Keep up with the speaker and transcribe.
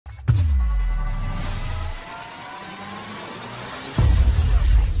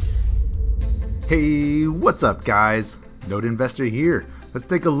Hey, what's up guys? Node Investor here. Let's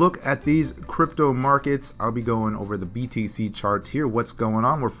take a look at these crypto markets. I'll be going over the BTC chart here. What's going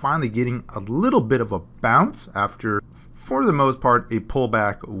on? We're finally getting a little bit of a bounce after, for the most part, a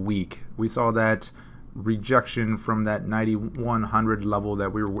pullback week. We saw that rejection from that 9100 level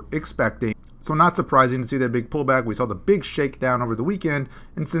that we were expecting. So not surprising to see that big pullback. We saw the big shakedown over the weekend,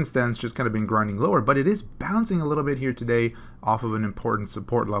 and since then it's just kind of been grinding lower, but it is bouncing a little bit here today off of an important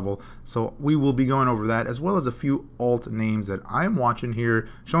support level. So we will be going over that, as well as a few alt names that I'm watching here,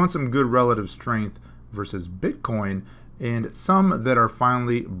 showing some good relative strength versus Bitcoin, and some that are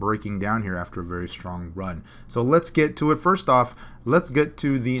finally breaking down here after a very strong run. So let's get to it. First off, let's get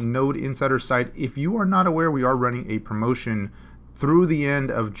to the Node Insider site. If you are not aware, we are running a promotion through the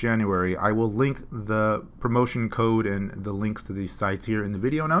end of January. I will link the promotion code and the links to these sites here in the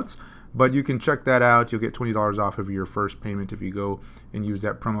video notes, but you can check that out. You'll get $20 off of your first payment if you go and use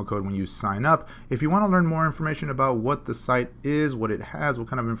that promo code when you sign up. If you want to learn more information about what the site is, what it has, what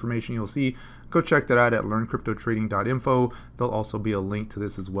kind of information you'll see, go check that out at learncryptotrading.info. There'll also be a link to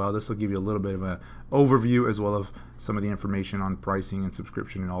this as well. This will give you a little bit of an overview as well as some of the information on pricing and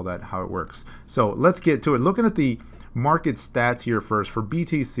subscription and all that, how it works. So let's get to it. Looking at the market stats here first for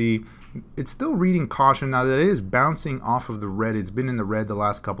BTC, it's still reading caution. Now that it is bouncing off of the red, it's been in the red the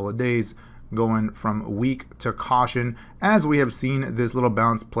last couple of days, going from weak to caution, as we have seen this little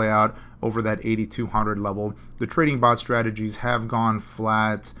bounce play out over that 8200 level. The trading bot strategies have gone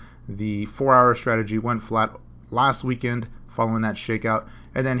flat. The 4-hour strategy went flat last weekend following that shakeout,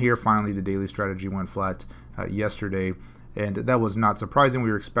 and then here finally the daily strategy went flat yesterday. And that was not surprising.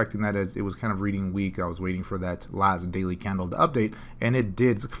 We were expecting that, as it was kind of reading weak. I was waiting for that last daily candle to update, and it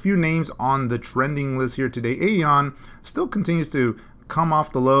did. A few names on the trending list here today. Aeon still continues to come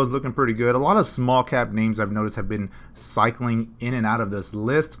off the lows, looking pretty good. A lot of small cap names I've noticed have been cycling in and out of this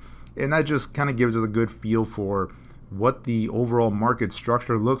list, and that just kind of gives us a good feel for what the overall market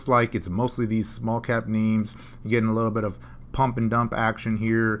structure looks like. It's mostly these small cap names. You're getting a little bit of pump and dump action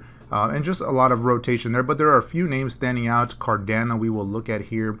here, and just a lot of rotation there, but there are a few names standing out. Cardano we will look at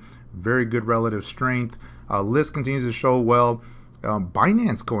here, very good relative strength. List continues to show well.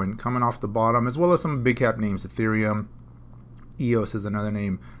 Binance Coin coming off the bottom, as well as some big cap names. Ethereum, EOS is another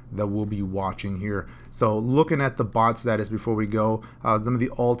name that we'll be watching here. So looking at the bot status before we go, some of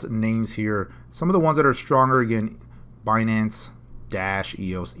the alt names here, some of the ones that are stronger, again, Binance, Dash,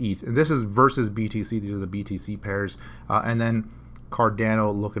 EOS, ETH, and this is versus BTC. These are the BTC pairs, and then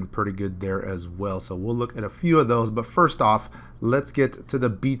Cardano looking pretty good there as well. So we'll look at a few of those, but first off, let's get to the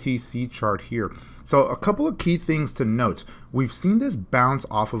BTC chart here. So a couple of key things to note. We've seen this bounce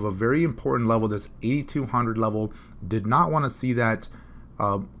off of a very important level, this 8200 level. Did not want to see that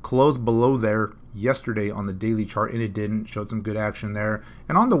close below there yesterday on the daily chart, and it didn't. Showed some good action there,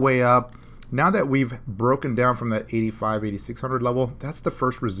 and on the way up, now that we've broken down from that 8600 level, that's the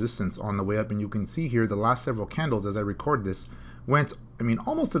first resistance on the way up. And you can see here the last several candles as I record this went,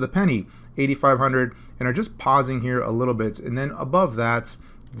 almost to the penny, 8500, and are just pausing here a little bit. And then above that,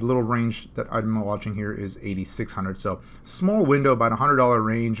 the little range that I'm watching here is 8600. So small window, about $100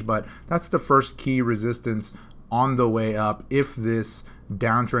 range, but that's the first key resistance on the way up. If this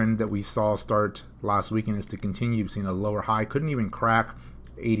downtrend that we saw start last weekend is to continue, you've seen a lower high, couldn't even crack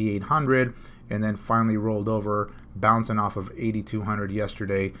 8800, and then finally rolled over, bouncing off of 8200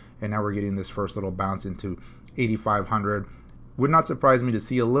 yesterday, and now we're getting this first little bounce into 8500. Would not surprise me to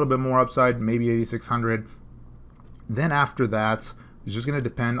see a little bit more upside, maybe 8600. Then after that, it's just going to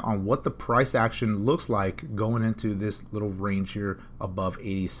depend on what the price action looks like going into this little range here above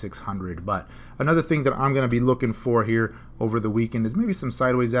 8600. But another thing that I'm going to be looking for here over the weekend is maybe some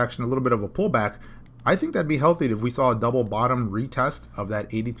sideways action, a little bit of a pullback. I think that'd be healthy if we saw a double bottom retest of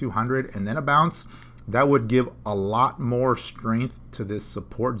that 8200 and then a bounce. That would give a lot more strength to this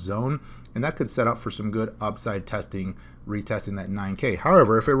support zone, and that could set up for some good upside testing, retesting that 9K.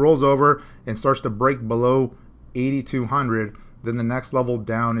 However, if it rolls over and starts to break below 8200, then the next level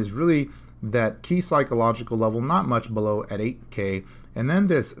down is really that key psychological level, not much below at 8K, and then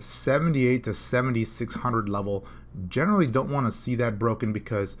this 78 to 7600 level. Generally don't want to see that broken,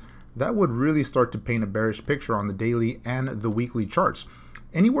 because that would really start to paint a bearish picture on the daily and the weekly charts.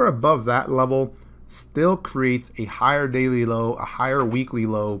 Anywhere above that level still creates a higher daily low, a higher weekly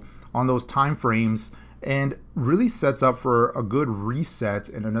low on those time frames, and really sets up for a good reset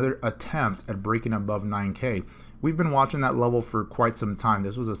and another attempt at breaking above 9K. We've been watching that level for quite some time.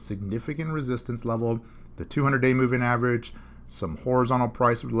 This was a significant resistance level, the 200-day moving average, some horizontal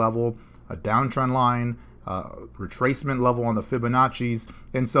price level, a downtrend line, retracement level on the Fibonacci's.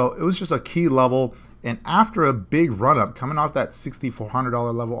 And so it was just a key level. And after a big run up coming off that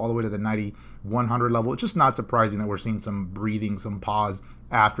 $6,400 level all the way to the $9,100 level, it's just not surprising that we're seeing some breathing, some pause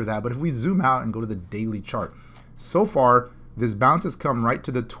after that. But if we zoom out and go to the daily chart, so far this bounce has come right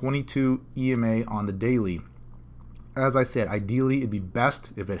to the 22 EMA on the daily. As I said, ideally it'd be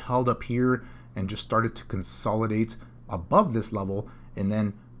best if it held up here and just started to consolidate above this level, and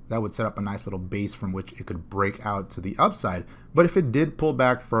then that would set up a nice little base from which it could break out to the upside. But if it did pull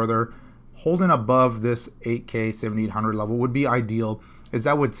back further, holding above this 8K 7800 level would be ideal, as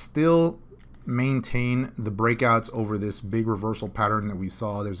that would still maintain the breakouts over this big reversal pattern that we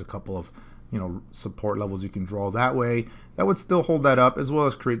saw. There's a couple of support levels you can draw that way. That would still hold that up, as well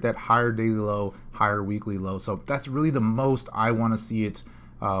as create that higher daily low, higher weekly low. So that's really the most I want to see it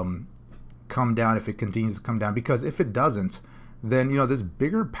come down, if it continues to come down, because if it doesn't, then this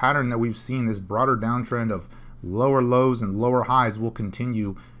bigger pattern that we've seen, this broader downtrend of lower lows and lower highs, will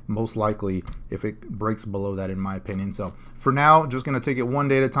continue most likely if it breaks below that, in my opinion. So for now, just going to take it one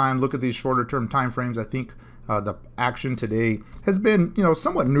day at a time, look at these shorter term time frames. I think the action today has been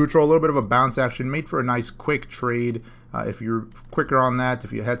somewhat neutral, a little bit of a bounce action, made for a nice quick trade. If you're quicker on that,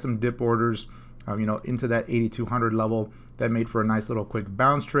 if you had some dip orders into that 8200 level, that made for a nice little quick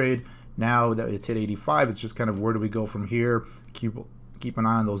bounce trade. Now that it's hit 85, it's just kind of where do we go from here. Keep an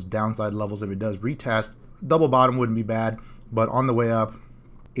eye on those downside levels. If it does retest, double bottom wouldn't be bad, but on the way up,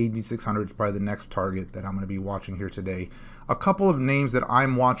 8600 is probably the next target that I'm going to be watching here today. A couple of names that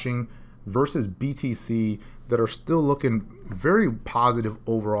I'm watching versus BTC that are still looking very positive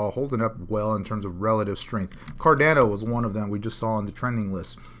overall, holding up well in terms of relative strength. Cardano was one of them we just saw on the trending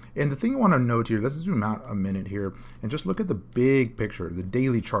list. And the thing I want to note here, let's zoom out a minute here and just look at the big picture, the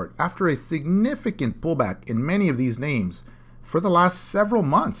daily chart. After a significant pullback in many of these names for the last several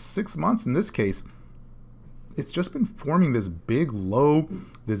months, 6 months in this case, it's just been forming this big low,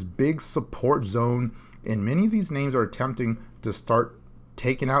 this big support zone, and many of these names are attempting to start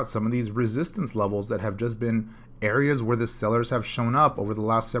taking out some of these resistance levels that have just been areas where the sellers have shown up over the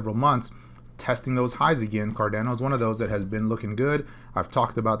last several months, testing those highs again. Cardano is one of those that has been looking good. I've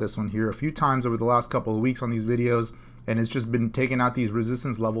talked about this one here a few times over the last couple of weeks on these videos, and it's just been taking out these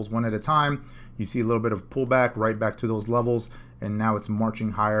resistance levels one at a time. You see a little bit of pullback right back to those levels, and now it's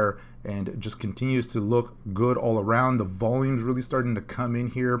marching higher and just continues to look good all around. The volume's really starting to come in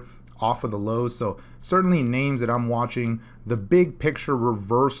here off of the lows. So certainly names that I'm watching. The big picture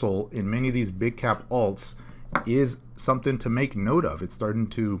reversal in many of these big cap alts is something to make note of. It's starting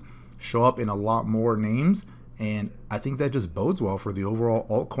to show up in a lot more names, and I think that just bodes well for the overall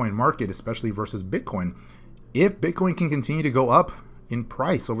altcoin market, especially versus Bitcoin. If Bitcoin can continue to go up in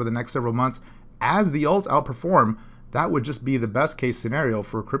price over the next several months as the alts outperform, that would just be the best case scenario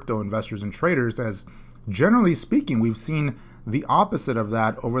for crypto investors and traders, as generally speaking, we've seen the opposite of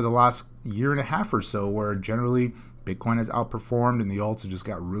that over the last year and a half or so, where generally Bitcoin has outperformed and the alts have just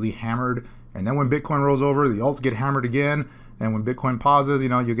got really hammered. And then when Bitcoin rolls over, the alts get hammered again. And when Bitcoin pauses,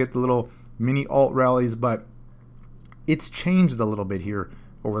 you get the little mini alt rallies. But it's changed a little bit here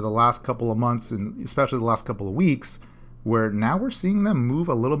over the last couple of months, and especially the last couple of weeks, where now we're seeing them move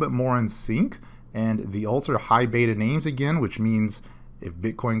a little bit more in sync. And the alts are high beta names again, which means if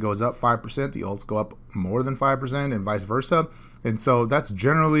Bitcoin goes up 5%, the alts go up more than 5% and vice versa. And so that's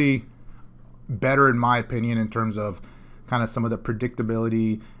generally better, in my opinion, in terms of kind of some of the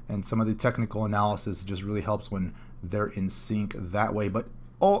predictability and some of the technical analysis. It just really helps when they're in sync that way. But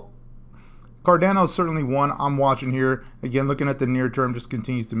Cardano is certainly one I'm watching here. Again, looking at the near term, just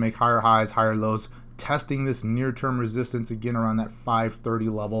continues to make higher highs, higher lows, testing this near term resistance again around that 530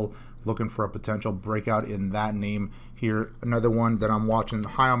 level, looking for a potential breakout in that name here. Another one that I'm watching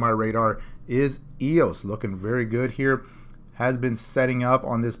high on my radar is EOS, looking very good here. Has been setting up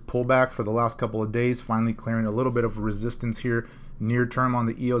on this pullback for the last couple of days, finally clearing a little bit of resistance here near term on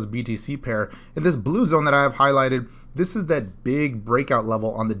the EOS BTC pair. And this blue zone that I have highlighted, this is that big breakout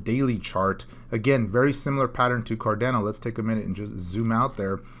level on the daily chart. Again, very similar pattern to Cardano. Let's take a minute and just zoom out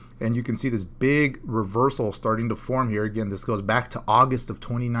there. And you can see this big reversal starting to form here. Again, this goes back to August of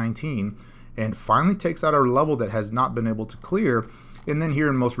 2019 and finally takes out our level that has not been able to clear. And then here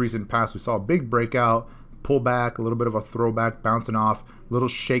in most recent past, we saw a big breakout, pull back, a little bit of a throwback, bouncing off, little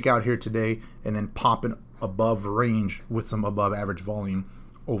shakeout here today, and then popping above range with some above average volume.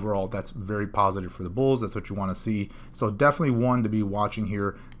 Overall, that's very positive for the bulls. That's what you want to see. So definitely one to be watching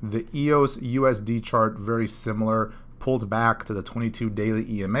here. The EOS USD chart, very similar, pulled back to the 22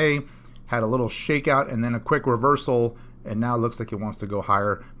 daily EMA, had a little shakeout and then a quick reversal, and now it looks like it wants to go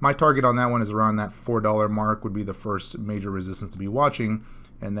higher. My target on that one is around that $4 mark, would be the first major resistance to be watching.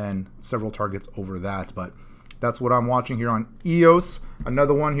 and then several targets over that. But that's what I'm watching here on EOS.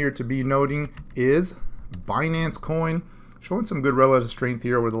 Another one here to be noting is Binance Coin, showing some good relative strength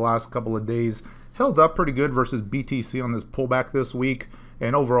here over the last couple of days. Held up pretty good versus BTC on this pullback this week,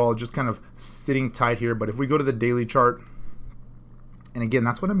 and overall just kind of sitting tight here. But if we go to the daily chart, and again,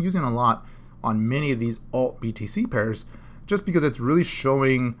 that's what I'm using a lot on many of these alt BTC pairs, just because it's really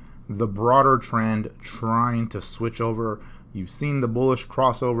showing the broader trend trying to switch over. You've seen the bullish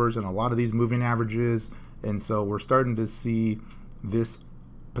crossovers in a lot of these moving averages, and so we're starting to see this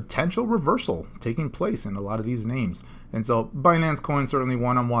potential reversal taking place in a lot of these names. And so Binance Coin, certainly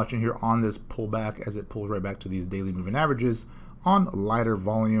one I'm watching here on this pullback as it pulls right back to these daily moving averages on lighter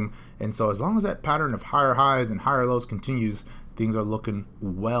volume. And so as long as that pattern of higher highs and higher lows continues, things are looking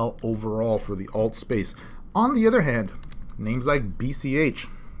well overall for the alt space. On the other hand, names like BCH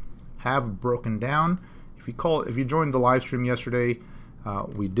have broken down. If you joined the live stream yesterday,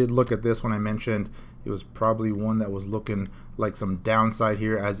 we did look at this when I mentioned it was probably one that was looking like some downside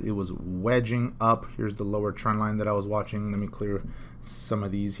here as it was wedging up. Here's the lower trend line that I was watching. Let me clear some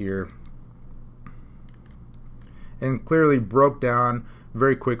of these here. And clearly broke down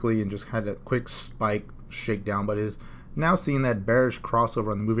very quickly and just had a quick spike shakedown, but is now seeing that bearish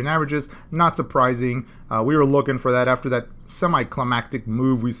crossover on the moving averages. Not surprising. We were looking for that after that semi-climactic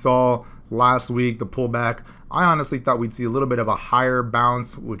move we saw last week, the pullback. I honestly thought we'd see a little bit of a higher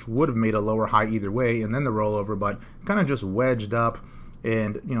bounce, which would have made a lower high either way, and then the rollover, but kind of just wedged up,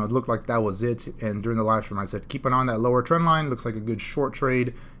 and it looked like that was it. And during the live stream I said keep an eye on that lower trend line, looks like a good short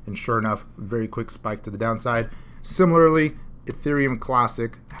trade, and sure enough, very quick spike to the downside. Similarly, Ethereum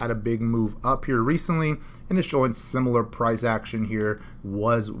Classic had a big move up here recently and is showing similar price action here,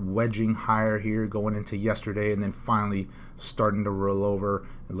 was wedging higher here going into yesterday, and then finally starting to roll over.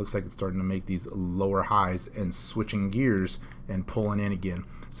 It looks like it's starting to make these lower highs and switching gears and pulling in again.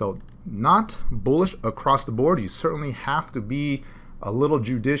 So not bullish across the board. You certainly have to be a little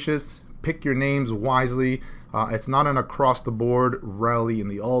judicious, pick your names wisely. It's not an across the board rally in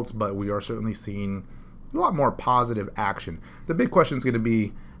the alts, but we are certainly seeing a lot more positive action. The big question is going to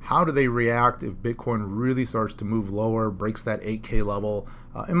be, how do they react if Bitcoin really starts to move lower, breaks that 8K level?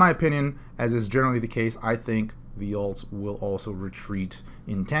 In my opinion, as is generally the case, I think the alts will also retreat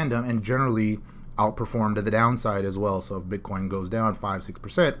in tandem and generally outperform to the downside as well. So if Bitcoin goes down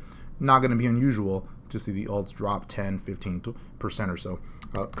 5-6%, not going to be unusual to see the alts drop 10-15% or so.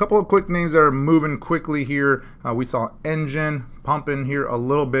 A couple of quick names that are moving quickly here. We saw Engine pumping here a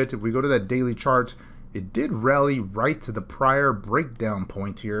little bit. If we go to that daily chart, it did rally right to the prior breakdown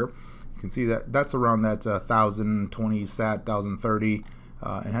point here. You can see that that's around that 1020 sat, 1030,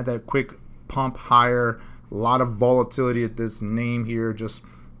 and had that quick pump higher. A lot of volatility at this name here. Just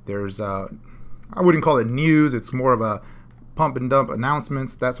there's I wouldn't call it news, it's more of a pump and dump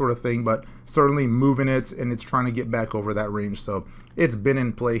announcements, that sort of thing, but certainly moving it, and it's trying to get back over that range. So it's been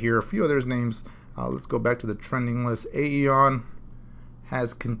in play here. A few others names. Let's go back to the trending list. Aeon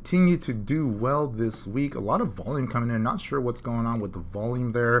has continued to do well this week. A lot of volume coming in. Not sure what's going on with the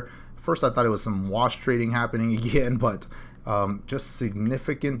volume there. First I thought it was some wash trading happening again, but just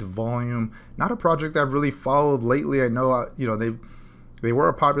significant volume. Not a project I've really followed lately. I know they were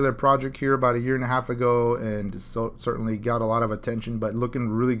a popular project here about 1.5 years ago, and so certainly got a lot of attention, but looking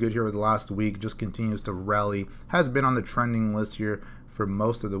really good here over the last week. Just continues to rally. Has been on the trending list here for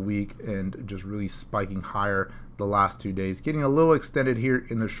most of the week and just really spiking higher the last 2 days. Getting a little extended here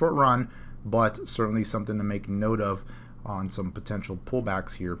in the short run, but certainly something to make note of on some potential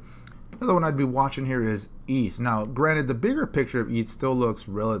pullbacks here. Another one I'd be watching here is ETH. Now, granted, the bigger picture of ETH still looks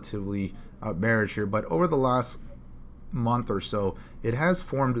relatively bearish here, but over the last month or so, it has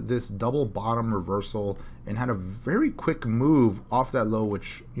formed this double bottom reversal and had a very quick move off that low,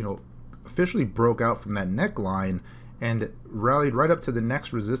 which officially broke out from that neckline and rallied right up to the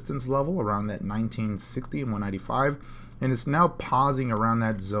next resistance level around that 1960 and 195, and it's now pausing around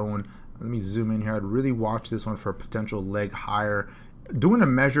that zone. Let me zoom in here. I'd really watch this one for a potential leg higher, doing a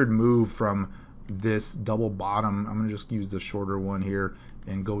measured move from this double bottom. I'm going to just use the shorter one here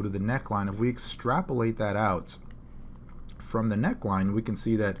and go to the neckline. If we extrapolate that out from the neckline, we can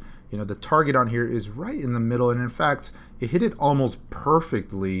see that the target on here is right in the middle, and in fact it hit it almost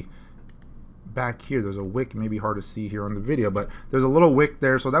perfectly back here. There's a wick, maybe hard to see here on the video, but there's a little wick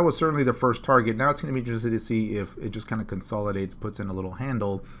there, so that was certainly the first target. Now it's going to be interesting to see if it just kind of consolidates, puts in a little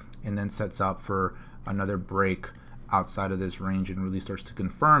handle, and then sets up for another break outside of this range and really starts to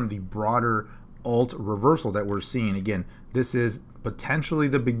confirm the broader alt reversal that we're seeing. Again, this is potentially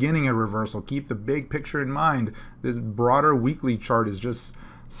the beginning of reversal. Keep the big picture in mind. This broader weekly chart is just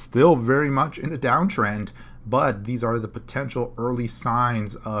still very much in a downtrend. but these are the potential early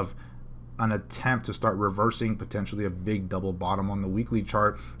signs of an attempt to start reversing potentially a big double bottom on the weekly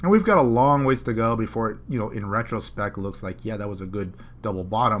chart. And we've got a long ways to go before it, in retrospect looks like, yeah, that was a good double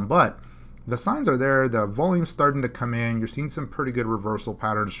bottom. But the signs are there. The volume's starting to come in. You're seeing some pretty good reversal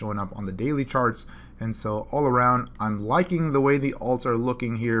patterns showing up on the daily charts. And so all around, I'm liking the way the alts are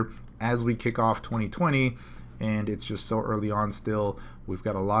looking here as we kick off 2020. And it's just so early on still. We've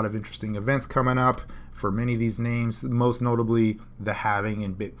got a lot of interesting events coming up for many of these names, most notably the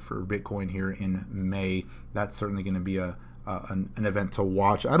halving for Bitcoin here in May. That's certainly going to be an event to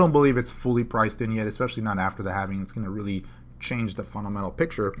watch. I don't believe it's fully priced in yet, especially not after the halving. It's going to really change the fundamental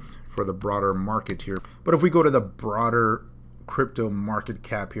picture for the broader market here. But if we go to the broader crypto market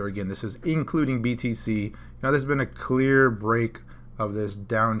cap here, again, this is including BTC. Now, there's been a clear break of this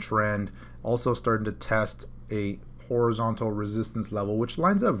downtrend, also starting to test a horizontal resistance level, which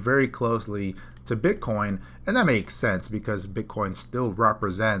lines up very closely to Bitcoin. And that makes sense because Bitcoin still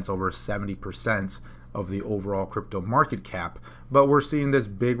represents over 70% of the overall crypto market cap. But we're seeing this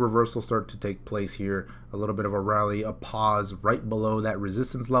big reversal start to take place here, a little bit of a rally, a pause right below that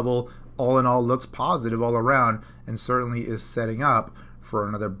resistance level. All in all, looks positive all around, and certainly is setting up for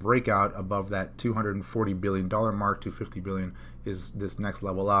another breakout above that $240 billion mark. 250 billion is this next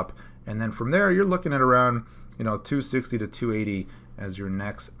level up. And then from there, you're looking at around 260 to 280 as your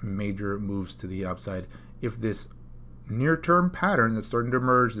next major moves to the upside. If this near-term pattern that's starting to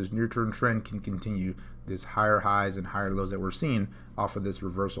emerge, this near-term trend can continue, this higher highs and higher lows that we're seeing off of this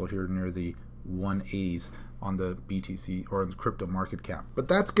reversal here near the 180s on the BTC or the crypto market cap. But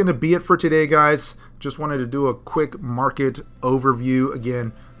that's going to be it for today, guys. Just wanted to do a quick market overview.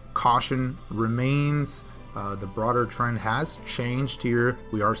 Again, caution remains. The broader trend has changed here.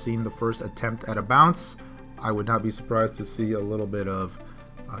 We are seeing the first attempt at a bounce. I would not be surprised to see a little bit of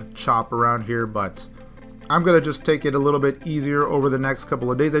chop around here, but I'm going to just take it a little bit easier over the next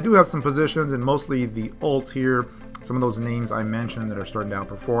couple of days. I do have some positions and mostly the alts here. Some of those names I mentioned that are starting to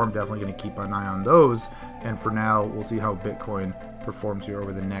outperform, definitely going to keep an eye on those. And for now, we'll see how Bitcoin performs here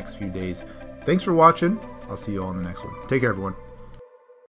over the next few days. Thanks for watching. I'll see you all in the next one. Take care, everyone.